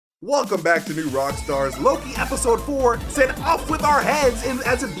Welcome back to New Rockstars. Loki episode 4 sent off with our heads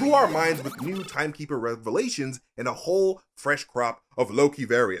as it blew our minds with new Timekeeper revelations and a whole fresh crop of Loki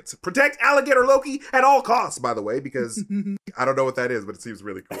variants. Protect Alligator Loki at all costs, by the way, because I don't know what that is, but it seems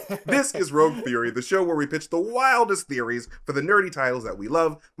really cool. This is Rogue Theory, the show where we pitch the wildest theories for the nerdy titles that we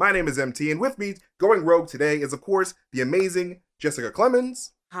love. My name is MT, and with me, going rogue today, is of course the amazing Jessica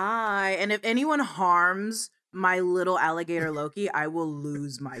Clemens. Hi, and if anyone harms my little alligator Loki, I will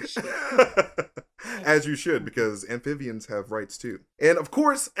lose my shit. As you should, because amphibians have rights too. And of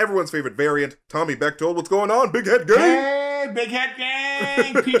course, everyone's favorite variant, Tommy Bechtold. What's going on, Big Head Gang? Hey, Big Head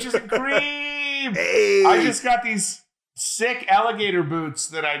Gang! Peaches and cream! Hey! I just got these sick alligator boots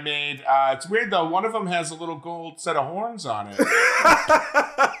that I made. It's weird though, one of them has a little gold set of horns on it.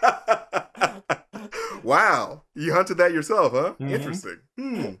 Wow, you hunted that yourself, huh? Mm-hmm. Interesting.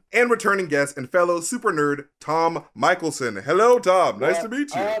 And returning guest and fellow super nerd, Tom Michelson. Hello, Tom. Nice to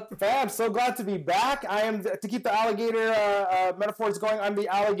meet you. Fam, so glad to be back. I am, to keep the alligator metaphors going, I'm the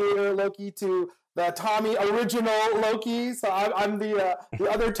alligator Loki to the Tommy original Loki. So I'm the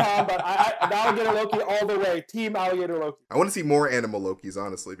other Tom, but I'm alligator Loki all the way. Team alligator Loki. I want to see more animal Lokis,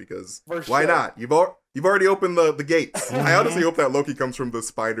 honestly, because For why sure. not? You've already opened the gates. I honestly hope that Loki comes from the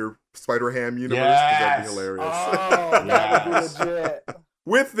Spider-Ham universe, because that'd be Yes. hilarious. Oh, that would Yes. be legit.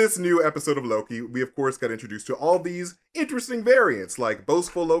 With this new episode of Loki, we of course got introduced to all these interesting variants, like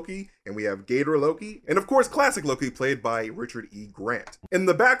Boastful Loki, and we have Gator Loki, and of course Classic Loki, played by Richard E. Grant. In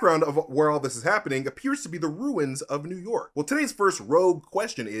the background of where all this is happening appears to be the ruins of New York. Well, today's first rogue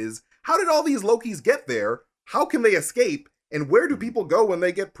question is, how did all these Lokis get there? How can they escape? And where do people go when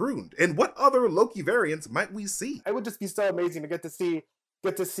they get pruned? And what other Loki variants might we see? It would just be so amazing to get to see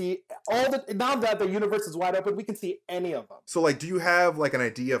all the, now that the universe is wide open, we can see any of them. So, like, do you have, like, an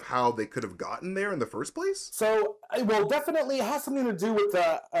idea of how they could have gotten there in the first place? So, well, definitely it has something to do with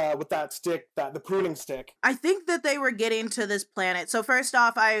that stick, the pruning stick. I think that they were getting to this planet. So first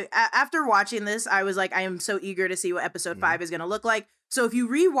off, after watching this, I was like, I am so eager to see what episode 5 is going to look like. So if you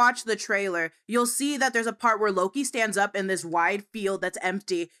rewatch the trailer, you'll see that there's a part where Loki stands up in this wide field that's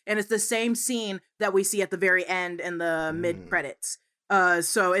empty, and it's the same scene that we see at the very end in the mid-credits.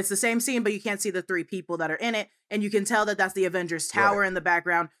 So it's the same scene, but you can't see the 3 people that are in it, and you can tell that that's the Avengers Tower in the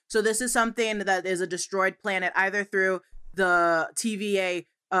background. So this is something that is a destroyed planet, either through the TVA.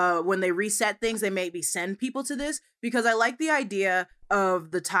 When they reset things, they maybe send people to this, because I like the idea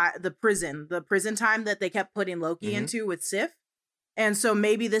of the prison time that they kept putting Loki into with Sif. And so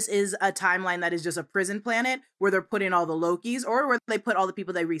maybe this is a timeline that is just a prison planet where they're putting all the Lokis, or where they put all the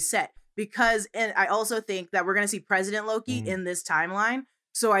people they reset. Because, and I also think that we're going to see President Loki in this timeline.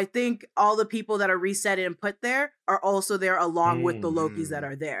 So I think all the people that are reset and put there are also there along with the Lokis that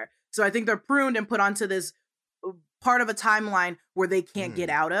are there. So I think they're pruned and put onto this part of a timeline where they can't get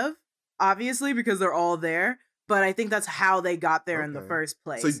out of, obviously, because they're all there. But I think that's how they got there in the first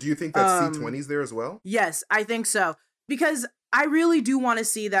place. So do you think that C-20's there as well? Yes, I think so. Because I really do want to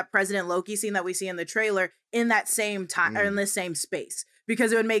see that President Loki scene that we see in the trailer in that same time, or in this same space.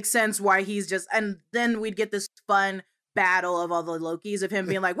 Because it would make sense why he's just, and then we'd get this fun battle of all the Lokis of him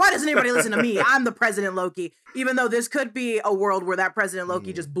being like, why doesn't anybody listen to me? I'm the President Loki. Even though this could be a world where that President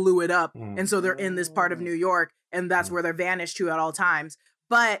Loki just blew it up. And so they're in this part of New York, and that's where they're vanished to at all times.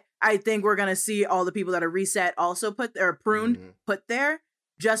 But I think we're going to see all the people that are reset also pruned, put there,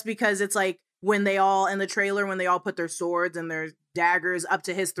 just because it's like when they all, in the trailer, when they all put their swords and their daggers up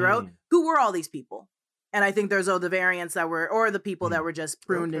to his throat, who were all these people? And I think there's all the variants that were, or the people that were just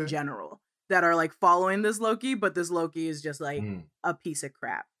pruned in general, that are like following this Loki, but this Loki is just like a piece of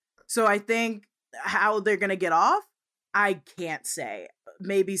crap. So I think how they're going to get off, I can't say.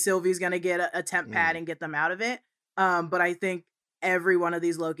 Maybe Sylvie's going to get a temp pad and get them out of it. But I think every one of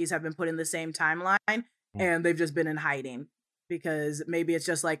these Lokis have been put in the same timeline, and they've just been in hiding, because maybe it's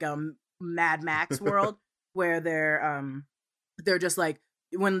just like a Mad Max world where they're just like,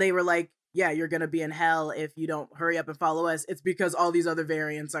 when they were like, yeah, you're going to be in hell if you don't hurry up and follow us. It's because all these other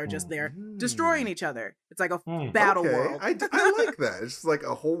variants are just there destroying each other. It's like a battle world. I like that. It's just like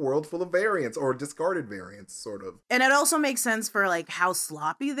a whole world full of variants, or discarded variants, sort of. And it also makes sense for like how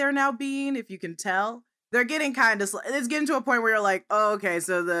sloppy they're now being, if you can tell. They're getting kind of, it's getting to a point where you're like, oh, okay,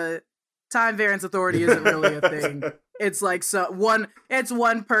 so the Time Variance Authority isn't really a thing. It's like it's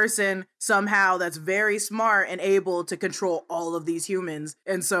one person somehow that's very smart and able to control all of these humans.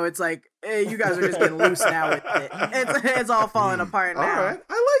 And so it's like, hey, you guys are just getting loose now with it. It's all falling apart now. All right,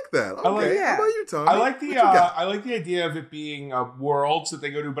 I like that. Okay, how about you, Tommy? I like the idea of it being worlds that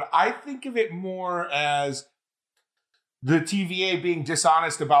they go to, but I think of it more as the TVA being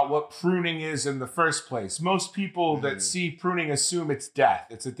dishonest about what pruning is in the first place. Most people that see pruning assume it's death.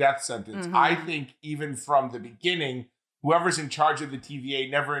 It's a death sentence. I think even from the beginning, whoever's in charge of the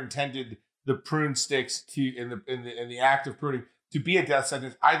TVA never intended the prune sticks to in the act of pruning to be a death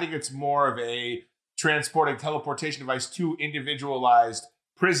sentence. I think it's more of a transporting teleportation device to individualized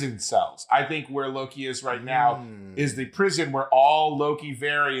prison cells. I think where Loki is right now is the prison where all Loki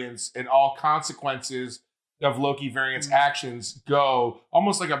variants and all consequences of Loki variants actions go,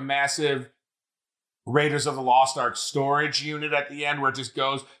 almost like a massive Raiders of the Lost Ark storage unit at the end where it just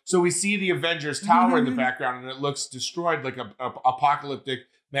goes. So we see the Avengers Tower in the background and it looks destroyed like a apocalyptic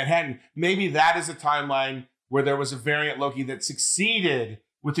Manhattan. Maybe that is a timeline where there was a variant Loki that succeeded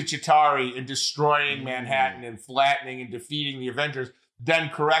with the Chitauri in destroying Manhattan and flattening and defeating the Avengers, then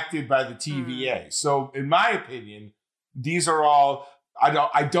corrected by the TVA. So in my opinion, these are all...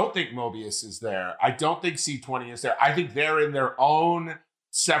 I don't think Mobius is there. I don't think C20 is there. I think they're in their own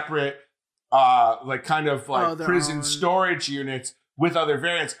separate, prison storage units with other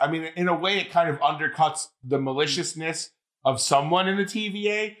variants. I mean, in a way, it kind of undercuts the maliciousness of someone in the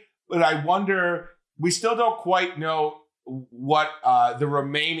TVA. But I wonder, we still don't quite know what the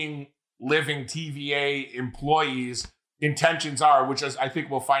remaining living TVA employees' intentions are, which is, I think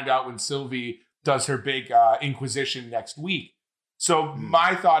we'll find out when Sylvie does her big inquisition next week. So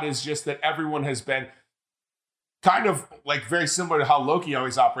my thought is just that everyone has been kind of like very similar to how Loki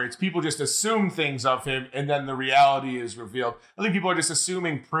always operates. People just assume things of him and then the reality is revealed. I think people are just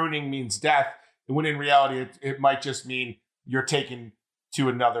assuming pruning means death, when in reality it might just mean you're taken to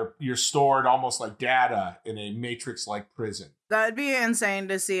another, you're stored almost like data in a Matrix-like prison. That'd be insane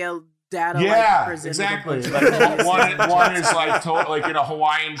to see a data-like prison. Exactly. Like one is like in a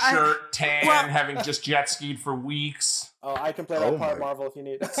Hawaiian shirt, tan, having just jet skied for weeks. Oh, I can play that part, Marvel, if you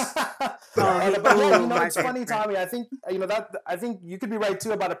need. It's funny, Tommy. I think I think you could be right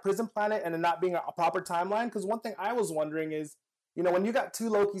too about a prison planet and it not being a proper timeline. Because one thing I was wondering is, when you got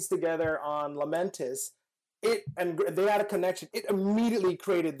two Lokis together on Lamentis, and they had a connection. It immediately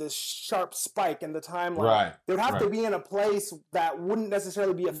created this sharp spike in the timeline. Right. They would have to be in a place that wouldn't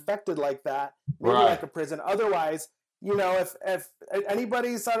necessarily be affected like that, maybe like a prison. Otherwise, if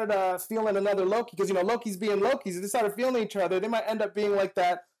anybody started feeling another Loki, because Loki's being Loki's, if they started feeling each other, they might end up being like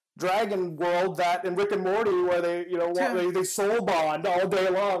that dragon world that in Rick and Morty where they they soul bond all day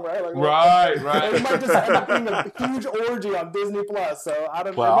long, right? Right. It might just end up being a huge orgy on Disney Plus. So I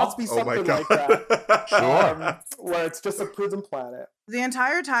don't know. It must be something like that. Sure. Where it's just a prison planet. The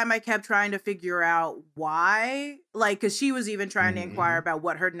entire time I kept trying to figure out why, because she was even trying to inquire about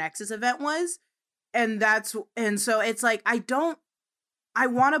what her Nexus event was. And so it's like, I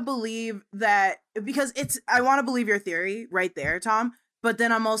want to believe that, because I want to believe your theory right there, Tom. But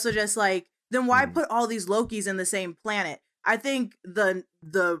then I'm also just like, then why put all these Lokis in the same planet? I think the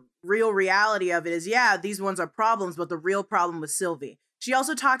real reality of it is, these ones are problems, but the real problem was Sylvie. She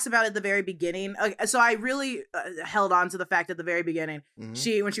also talks about at the very beginning. So I really held on to the fact at the very beginning, when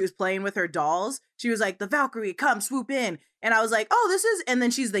she was playing with her dolls, she was like, the Valkyrie, come swoop in. And I was like, oh, and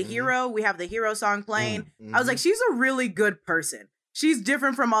then she's the hero. We have the hero song playing. I was like, she's a really good person. She's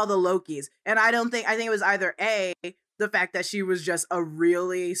different from all the Lokis. And I think it was either the fact that she was just a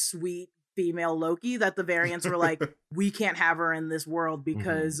really sweet female Loki, that the variants were like, we can't have her in this world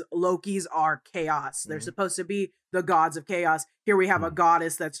because Lokis are chaos. They're supposed to be the gods of chaos. Here we have a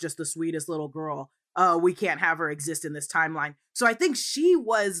goddess that's just the sweetest little girl. We can't have her exist in this timeline. So I think she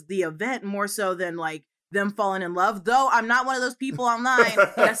was the event more so than like them falling in love, though I'm not one of those people online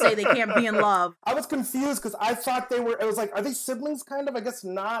that say they can't be in love. I was confused because I thought it was like, are they siblings kind of? I guess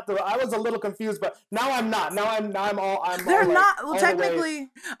not. I was a little confused, but now I'm not. Now I'm They're all not. Well, technically,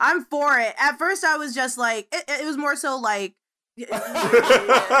 I'm for it. At first, I was just like, it was more so like, you're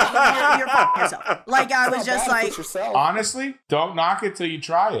fucking yourself. Like, I was just like, honestly, don't knock it till you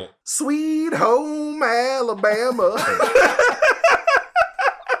try it. Sweet home Alabama.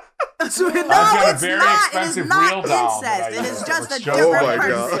 No, it's not. It is not incest. It is just a different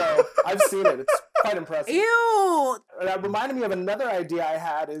person. So, I've seen it. It's quite impressive. Ew. That reminded me of another idea I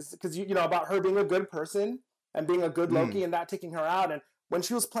had, is because about her being a good person and being a good Loki and not taking her out. And when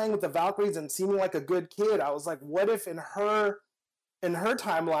she was playing with the Valkyries and seeming like a good kid, I was like, what if in her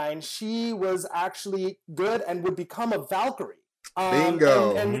timeline she was actually good and would become a Valkyrie?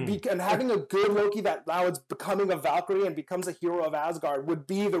 Bingo. And having a good Loki that now is becoming a Valkyrie and becomes a hero of Asgard would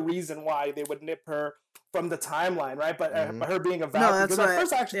be the reason why they would nip her from the timeline, right? But her being a Valkyrie, because at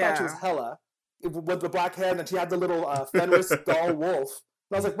first I actually thought she was Hela with the black hair, and then she had the little Fenris doll wolf.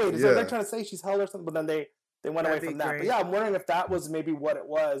 And I was like, wait, is they trying to say she's Hela or something? But then they went away from that. But I'm wondering if that was maybe what it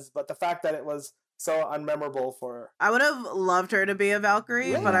was. But the fact that it was so unmemorable for her. I would have loved her to be a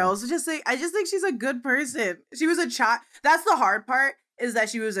Valkyrie, but I also just think she's a good person. She was a child. That's the hard part, is that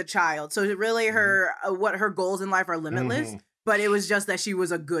she was a child. So really her what her goals in life are limitless, but it was just that she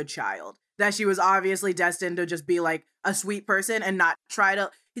was a good child. That she was obviously destined to just be like a sweet person and not try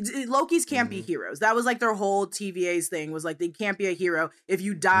to Lokis can't be heroes. That was like their whole TVA's thing, was like they can't be a hero. If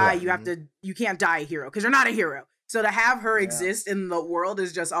you die, you can't die a hero because you're not a hero. So to have her exist in the world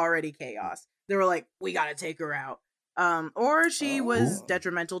is just already chaos. They were like, we gotta take her out. Or she was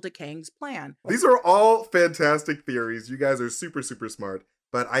detrimental to Kang's plan. These are all fantastic theories. You guys are super, super smart.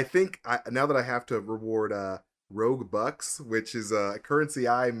 But I think now that I have to reward Rogue Bucks, which is a currency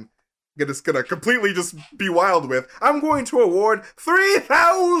I'm just gonna completely just be wild with, I'm going to award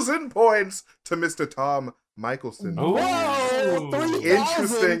 3,000 points to Mr. Tom Michelson. Whoa, 3,000.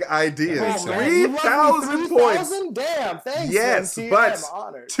 Interesting ideas. Oh, 3,000 points. Damn, thanks. Yes, MT. but I'm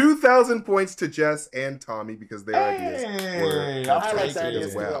honored. 2,000 points to Jess and Tommy because their ideas were I like fantastic that idea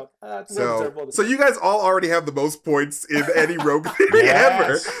as well. So you guys all already have the most points in any Rogue theory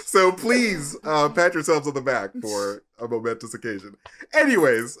ever. So please pat yourselves on the back for a momentous occasion.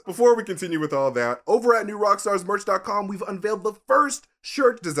 Anyways, before we continue with all that, over at newrockstarsmerch.com, we've unveiled the first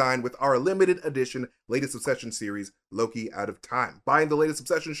shirt design with our limited edition latest Obsession series, Loki Out of Time. Buying the latest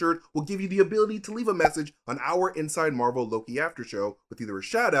Obsession shirt will give you the ability to leave a message on our Inside Marvel Loki After Show with either a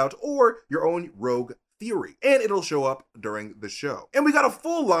shout out or your own Rogue theory, and it'll show up during the show. And we got a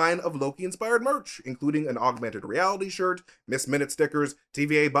full line of Loki-inspired merch, including an augmented reality shirt, Miss Minute stickers,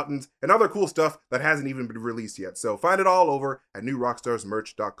 TVA buttons, and other cool stuff that hasn't even been released yet. So find it all over at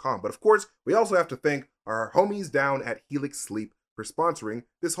newrockstarsmerch.com. But of course, we also have to thank our homies down at Helix Sleep for sponsoring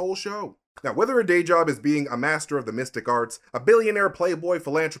this whole show. Now, whether a day job is being a master of the mystic arts, a billionaire playboy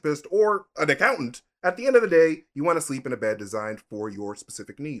philanthropist, or an accountant, at the end of the day, you want to sleep in a bed designed for your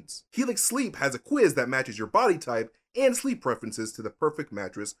specific needs. Helix Sleep has a quiz that matches your body type and sleep preferences to the perfect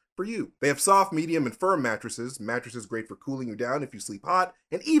mattress for you. They have soft, medium, and firm mattresses great for cooling you down if you sleep hot,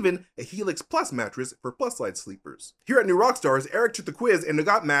 and even a Helix Plus mattress for plus-size sleepers. Here at New Rockstars, Eric took the quiz and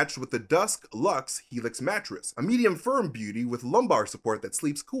got matched with the Dusk Luxe Helix mattress, a medium-firm beauty with lumbar support that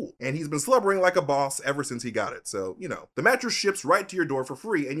sleeps cool. And he's been slumbering like a boss ever since he got it, so, you know. The mattress ships right to your door for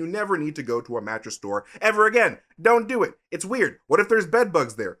free, and you never need to go to a mattress store ever again. Don't do it. It's weird. What if there's bed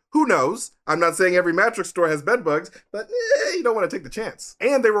bugs there? Who knows? I'm not saying every mattress store has bed bugs, but you don't want to take the chance.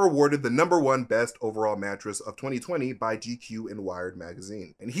 And they were awarded the #1 best overall mattress of 2020 by GQ and Wired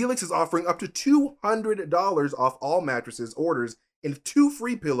magazine. And Helix is offering up to $200 off all mattresses orders and 2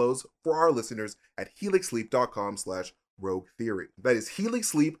 free pillows for our listeners at helixsleep.com/Rogue Theory. That is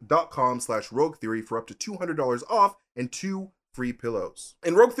helixsleep.com/Rogue Theory for up to $200 off and 2 free pillows.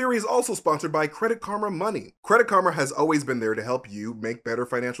 And Rogue Theory is also sponsored by Credit Karma Money. Credit Karma has always been there to help you make better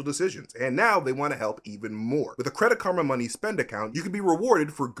financial decisions, and now they want to help even more. With a Credit Karma Money spend account, you can be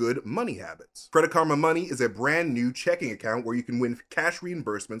rewarded for good money habits. Credit Karma Money is a brand new checking account where you can win cash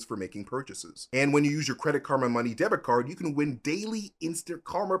reimbursements for making purchases. And when you use your Credit Karma Money debit card, you can win daily instant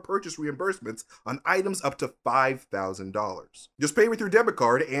Karma purchase reimbursements on items up to $5,000. Just pay with your debit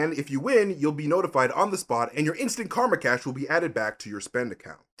card, and if you win, you'll be notified on the spot, and your instant Karma cash will be added back to your spend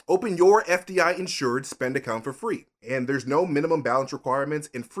account. Open your FDI insured spend account for free, and there's no minimum balance requirements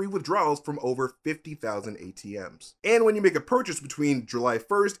and free withdrawals from over 50,000 ATMs. And when you make a purchase between July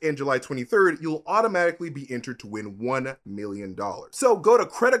 1st and July 23rd, you'll automatically be entered to win $1 million. So go to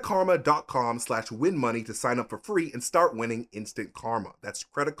creditkarma.com/winmoney to sign up for free and start winning instant karma. That's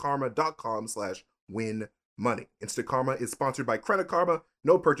creditkarma.com/winmoney. Instant Karma is sponsored by Credit Karma.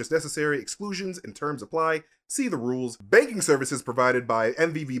 No purchase necessary. Exclusions and terms apply. See the rules. Banking services provided by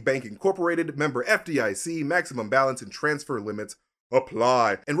MVV Bank Incorporated, member FDIC. Maximum balance and transfer limits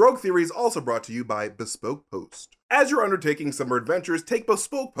apply. And Rogue Theory is also brought to you by Bespoke Post. As you're undertaking summer adventures, take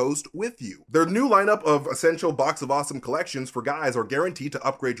Bespoke Post with you. Their new lineup of essential Box of Awesome collections for guys are guaranteed to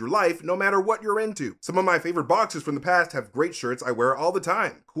upgrade your life no matter what you're into. Some of my favorite boxes from the past have great shirts I wear all the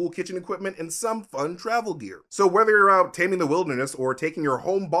time, cool kitchen equipment, and some fun travel gear. So whether you're out taming the wilderness or taking your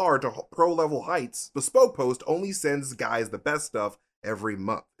home bar to pro-level heights, Bespoke Post only sends guys the best stuff every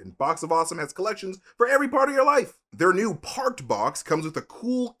month. And Box of Awesome has collections for every part of your life. Their new Parked box comes with a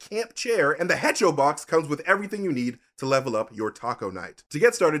cool camp chair, and the Hecho box comes with everything you need to level up your taco night. To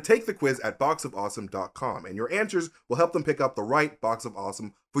get started, take the quiz at boxofawesome.com, and your answers will help them pick up the right Box of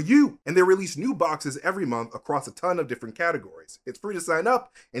Awesome for you. And they release new boxes every month across a ton of different categories. It's free to sign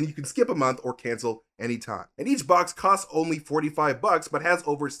up, and you can skip a month or cancel anytime. And each box costs only $45, but has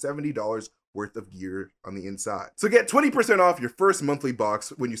over $70 worth of gear on the inside. So get 20% off your first monthly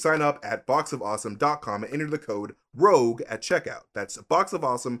box when you sign up at boxofawesome.com and enter the code ROGUE at checkout. That's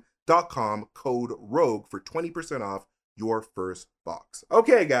boxofawesome.com Amazon.com, code ROGUE for 20% off your first box.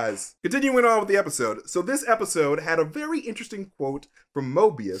 Okay, guys, continuing on with the episode. So this episode had a very interesting quote from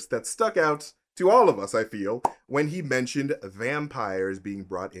Mobius that stuck out to all of us, I feel, when he mentioned vampires being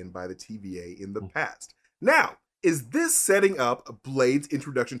brought in by the TVA in the past. Now, is this setting up Blade's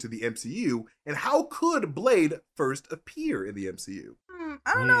introduction to the MCU, and how could Blade first appear in the MCU?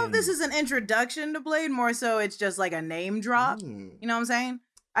 I don't know if this is an introduction to Blade, more so it's just like a name drop. You know what I'm saying?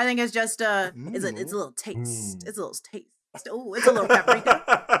 I think it's just it's a little taste. It's a little taste. Oh, it's a little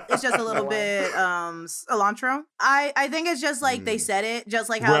paprika. It's just a little bit cilantro. I think it's just like they said it, just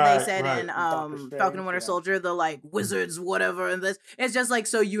like how they said in Falcon and Winter Soldier, the like wizards, whatever, and this. It's just like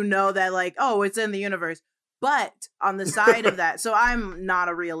so you know that like, oh, it's in the universe. But on the side of that, so I'm not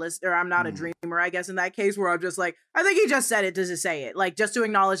a realist, or I'm not a dreamer, I guess, in that case, where I'm just like, I think he just said it to say it. Like, just to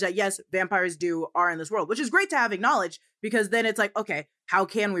acknowledge that, yes, vampires are in this world, which is great to have acknowledged, because then it's like, okay, how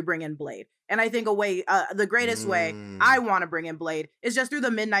can we bring in Blade? And I think the greatest way I want to bring in Blade is just through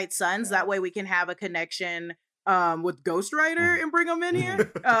the Midnight Suns. That way we can have a connection with Ghost Rider and bring him in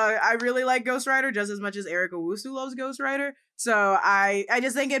here. I really like Ghost Rider just as much as Erica Owusu loves Ghost Rider. So I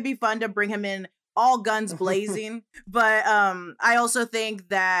just think it'd be fun to bring him in all guns blazing. But I also think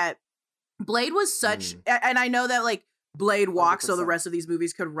that Blade was such, and I know that like Blade walks 100%. So the rest of these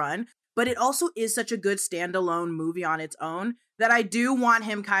movies could run, but it also is such a good standalone movie on its own that I do want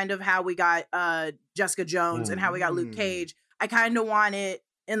him kind of how we got Jessica Jones and how we got Luke Cage. I kind of want it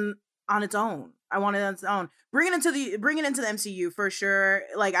on its own. I want it on its own. Bring it into the MCU for sure.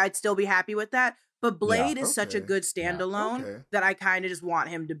 Like I'd still be happy with that. But Blade is such a good standalone that I kind of just want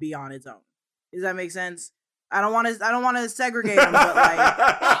him to be on its own. Does that make sense? I don't want to segregate them, but like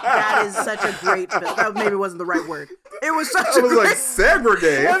that is such a great film. That maybe wasn't the right word. It was such a great like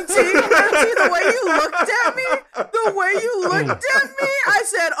segregate. MT, the way you looked at me, I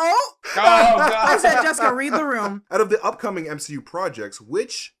said, oh God. I said, Jessica, read the room. Out of the upcoming MCU projects,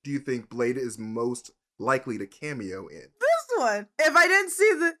 which do you think Blade is most likely to cameo in? This one. If I didn't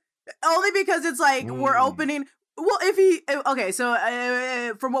see only because it's like we're opening. Well,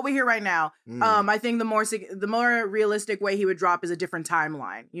 from what we hear right now, I think the more realistic way he would drop is a different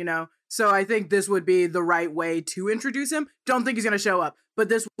timeline, you know? So I think this would be the right way to introduce him. Don't think he's going to show up, but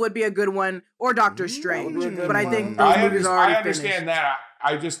this would be a good one, or Doctor Strange. But I think those movies are already understand finished. that.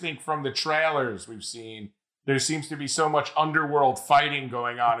 I just think from the trailers we've seen, there seems to be so much underworld fighting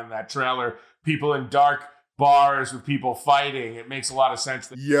going on in that trailer. People in dark bars with people fighting. It makes a lot of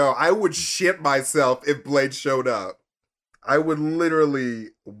sense. Yo, I would shit myself if Blade showed up. I would literally,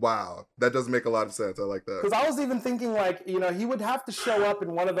 wow. That does make a lot of sense. I like that. Because I was even thinking like, you know, he would have to show up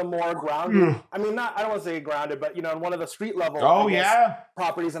in one of the more grounded, I mean, I don't want to say grounded, but, you know, in one of the street level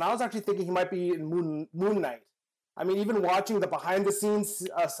properties. And I was actually thinking he might be in Moon Knight. I mean, even watching the behind the scenes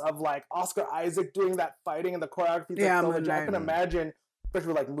of like Oscar Isaac doing that fighting and the choreography, I can imagine,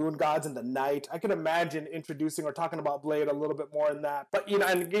 especially with like Moon Gods in the Night, I can imagine introducing or talking about Blade a little bit more in that. But, you know,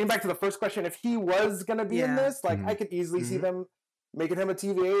 and getting back to the first question, if he was going to be in this, like I could easily see them making him a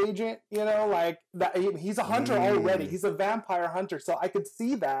TVA agent, you know, like that. He's a hunter already. He's a vampire hunter. So I could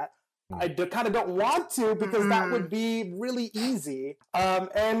see that. I kind of don't want to because that would be really easy.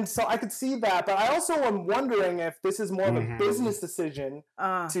 And so I could see that. But I also am wondering if this is more of a business decision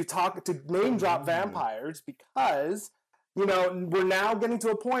to name drop vampires because, you know, we're now getting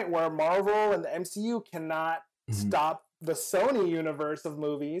to a point where Marvel and the MCU cannot stop the Sony universe of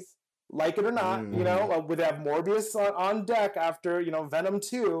movies, like it or not. You know, we have Morbius on deck after, you know, Venom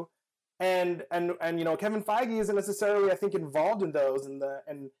 2. And you know, Kevin Feige isn't necessarily, I think, involved in those and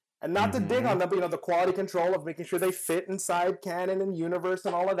not to dig on them, but, you know, the quality control of making sure they fit inside canon and universe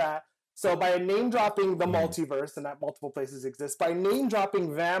and all of that. So by name dropping the multiverse, and that multiple places exist, by name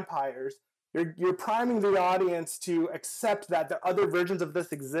dropping vampires, you're priming the audience to accept that the other versions of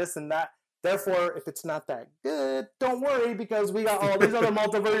this exist, and that therefore, if it's not that good, don't worry because we got all these other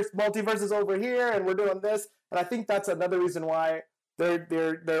multiverses over here, and we're doing this. And I think that's another reason why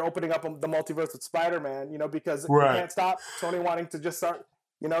they're opening up the multiverse with Spider-Man, you know, because you can't stop Sony wanting to just start,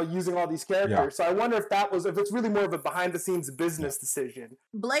 you know, using all these characters. Yeah. So I wonder if it's really more of a behind-the-scenes business decision.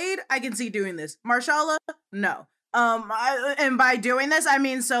 Blade, I can see doing this. Marshala, no. And by doing this, I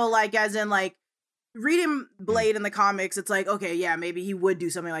mean, so like, as in like, reading Blade in the comics, it's like, okay, yeah, maybe he would do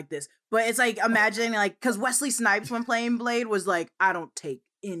something like this. But it's like, imagining like, because Wesley Snipes when playing Blade was like, I don't take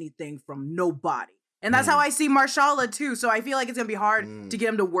anything from nobody. And that's how I see Marshala too. So I feel like it's going to be hard to get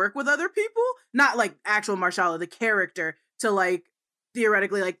him to work with other people. Not like actual Marshala, the character, to like,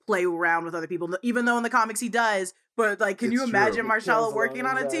 theoretically like play around with other people, even though in the comics he does. But like, can you imagine Marshala working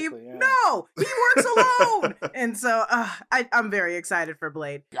on a team? Yeah. No, he works alone. And so I'm very excited for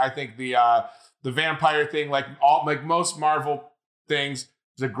Blade. I think the vampire thing, like most Marvel things,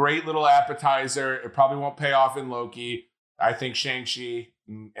 is a great little appetizer. It probably won't pay off in Loki. I think Shang-Chi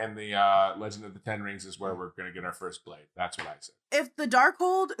and the Legend of the Ten Rings is where we're going to get our first Blade. That's what I said. If the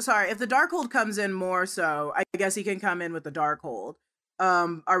Darkhold comes in more so, I guess he can come in with the Darkhold.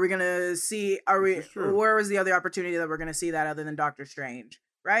 Are we gonna see? Where was the other opportunity that we're gonna see that other than Doctor Strange?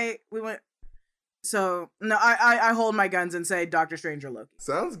 Right? We went. So no, I hold my guns and say Doctor Strange or Loki.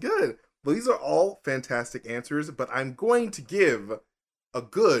 Sounds good. Well, these are all fantastic answers, but I'm going to give a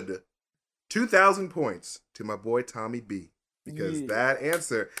good 2,000 points to my boy Tommy B. Because that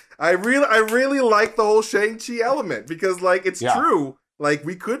answer, I really like the whole Shang-Chi element because like it's true. Like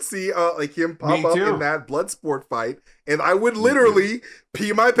we could see like him pop up in that Bloodsport fight, and I would literally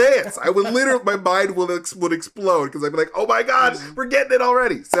pee my pants. I would literally, my mind would explode because I'd be like, oh my God, we're getting it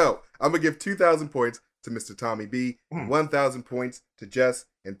already. So I'm gonna give 2,000 points to Mr. Tommy B, 1,000 points to Jess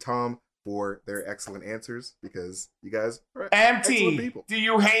and Tom for their excellent answers because you guys are excellent people. Do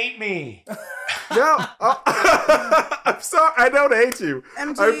you hate me? No, I'm sorry. I don't hate you.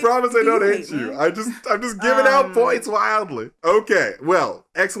 MG, I promise I don't hate me? you. I'm just giving out points wildly. Okay, well,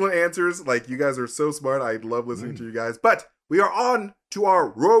 excellent answers. Like you guys are so smart. I love listening to you guys. But we are on to our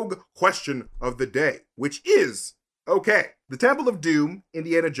rogue question of the day, which is okay. The Temple of Doom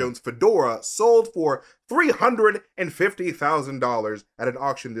Indiana Jones fedora sold for $350,000 at an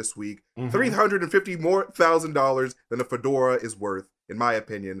auction this week. $350,000 more than a fedora is worth, in my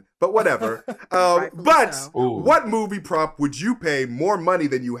opinion. But whatever. What movie prop would you pay more money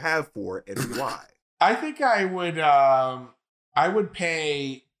than you have for, and why? I think I would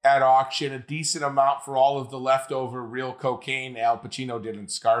pay at auction a decent amount for all of the leftover real cocaine Al Pacino did in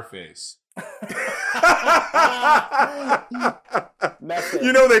Scarface.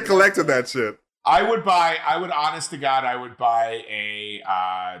 You know they collected that shit. Honest to God, I would buy a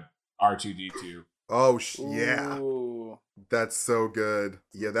R2-D2. Oh, yeah. That's so good.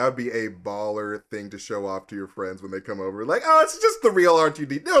 Yeah, that would be a baller thing to show off to your friends when they come over. Like, oh, it's just the real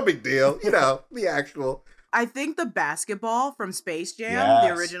R2-D2. No big deal. You know, the actual. I think the basketball from Space Jam,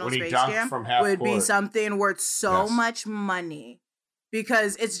 the original Space Jam, would be something worth so much money.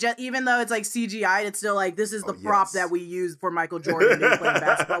 Because it's just, even though it's like CGI, it's still like, this is the prop that we used for Michael Jordan to play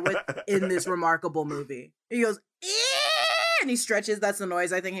basketball with in this remarkable movie. He goes, and he stretches. That's the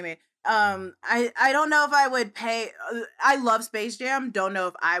noise I think he made. I don't know if I would pay. I love Space Jam. Don't know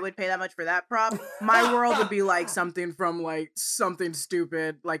if I would pay that much for that prop. My world would be like something from like something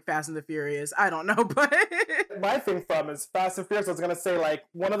stupid like Fast and the Furious. I don't know, but my thing from is Fast and Furious. I was gonna say like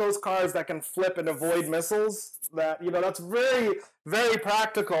one of those cars that can flip and avoid missiles. That that's very, very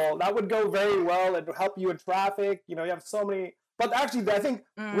practical. That would go very well and help you in traffic. You have so many. But actually, I think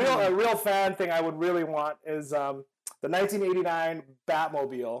a real fan thing I would really want is the 1989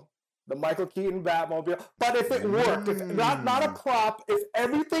 Batmobile. The Michael Keaton Batmobile. But if it worked, if not a prop, if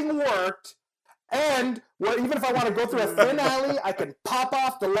everything worked, and even if I want to go through a thin alley, I can pop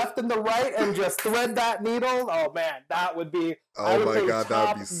off the left and the right and just thread that needle. Oh man, that would be. Oh my God,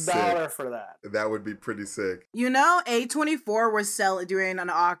 that would be sick. $dollar for that. That would be pretty sick. A24 was doing an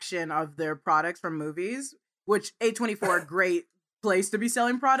auction of their products from movies, which A24 great place to be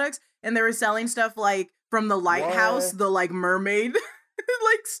selling products, and they were selling stuff like from the Lighthouse, the like mermaid.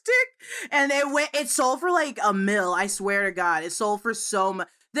 Like stick, and it sold for like $1 million. I swear to God, it sold for so much.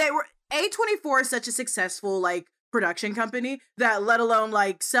 A24 is such a successful like production company that, let alone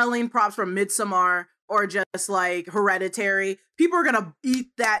like selling props from Midsommar or just like Hereditary, people are gonna eat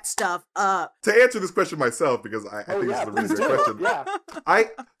that stuff up. To answer this question myself, because I think this is a really good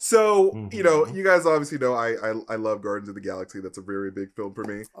question. You guys obviously know I love Guardians of the Galaxy. That's a very big film for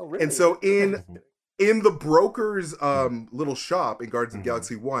me. Oh, really? And so in the broker's little shop in Guardians of the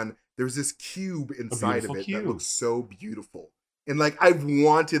Galaxy 1, there's this cube inside of it that looks so beautiful. And like I've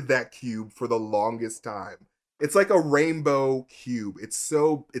wanted that cube for the longest time. It's like a rainbow cube. It's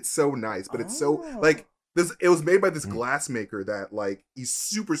so nice, but it's so like this. It was made by this glass maker that like he's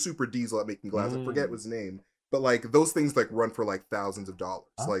super diesel at making glass. I forget his name, but like those things like run for like thousands of dollars.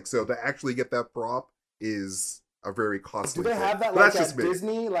 Like so to actually get that prop is a very costly. Do they have that like at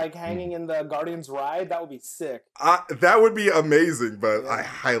Disney, like hanging in the Guardians ride? That would be sick. That would be amazing, but I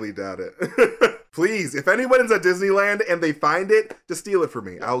highly doubt it. Please, if anyone is at Disneyland and they find it, just steal it for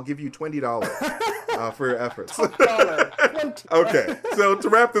me. I'll give you $20 for your efforts. Okay, so to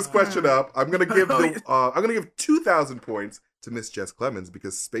wrap this question up, I'm gonna give 2,000 points to Miss Jess Clemens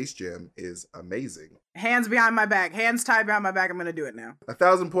because Space Jam is amazing. Hands behind my back, hands tied behind my back. I'm gonna do it now.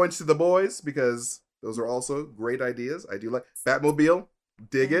 1,000 points to the boys because those are also great ideas. I do like Batmobile.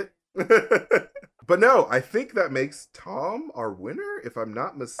 Dig it. But no, I think that makes Tom our winner, if I'm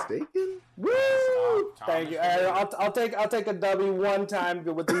not mistaken. Woo! Thank you. I'll take a W one time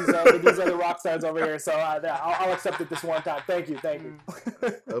with these other rock stars over here. So I'll accept it this one time. Thank you.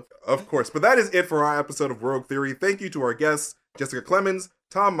 Of course. But that is it for our episode of Rogue Theory. Thank you to our guests, Jessica Clemens,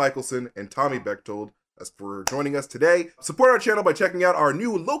 Tom Michelson, and Tommy Bechtold, for joining us today. Support our channel by checking out our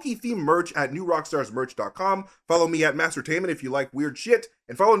new Loki theme merch at newrockstarsmerch.com. Follow me at Mastertainment if you like weird shit,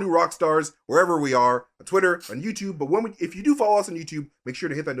 and follow New Rockstars wherever we are, on Twitter, on YouTube. But if you do follow us on YouTube, make sure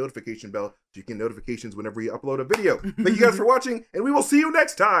to hit that notification bell so you get notifications whenever we upload a video. Thank you guys for watching, and we will see you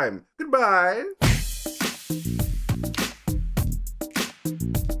next time. Goodbye.